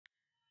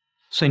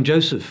St.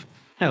 Joseph,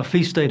 our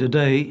feast day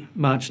today,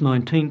 March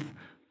 19th,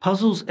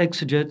 puzzles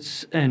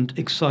exegetes and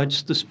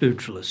excites the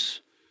spiritualists.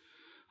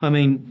 I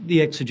mean,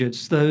 the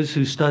exegetes, those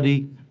who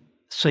study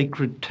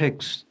sacred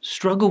texts,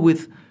 struggle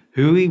with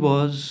who he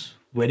was,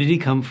 where did he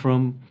come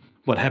from,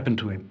 what happened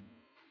to him.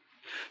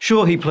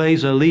 Sure, he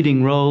plays a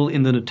leading role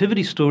in the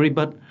nativity story,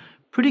 but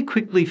pretty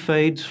quickly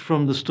fades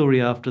from the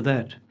story after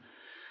that.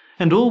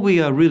 And all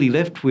we are really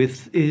left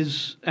with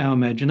is our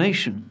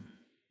imagination.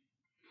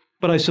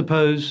 But I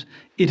suppose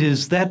it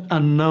is that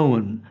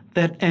unknown,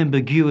 that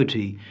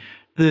ambiguity,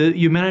 the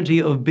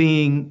humanity of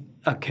being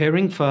a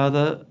caring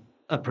father,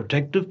 a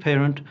protective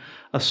parent,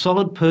 a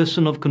solid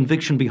person of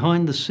conviction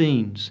behind the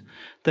scenes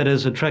that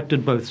has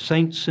attracted both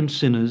saints and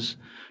sinners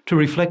to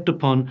reflect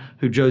upon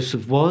who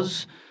Joseph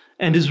was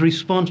and his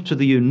response to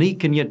the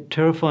unique and yet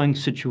terrifying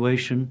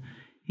situation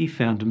he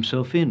found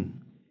himself in.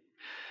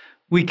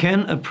 We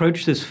can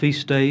approach this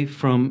feast day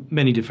from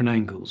many different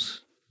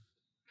angles.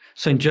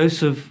 St.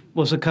 Joseph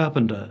was a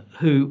carpenter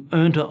who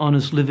earned an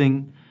honest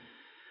living,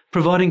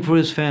 providing for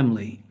his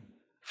family.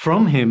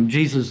 From him,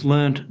 Jesus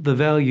learnt the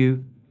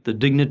value, the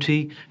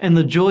dignity, and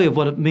the joy of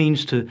what it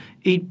means to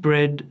eat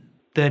bread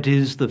that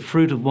is the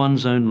fruit of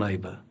one's own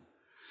labour.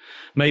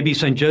 Maybe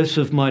St.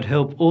 Joseph might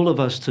help all of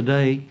us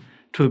today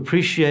to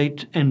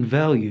appreciate and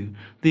value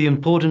the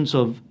importance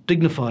of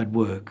dignified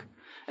work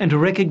and to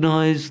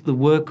recognise the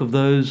work of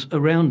those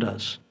around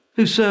us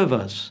who serve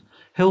us,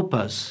 help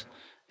us,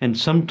 and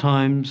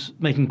sometimes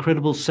make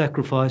incredible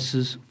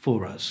sacrifices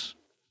for us.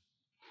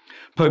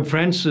 Pope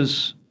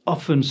Francis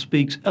often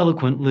speaks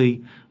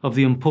eloquently of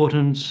the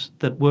importance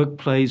that work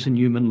plays in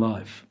human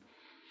life.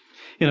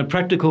 In a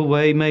practical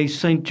way, may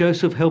St.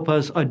 Joseph help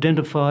us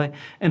identify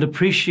and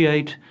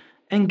appreciate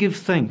and give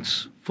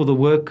thanks for the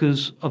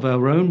workers of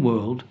our own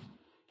world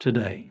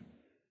today.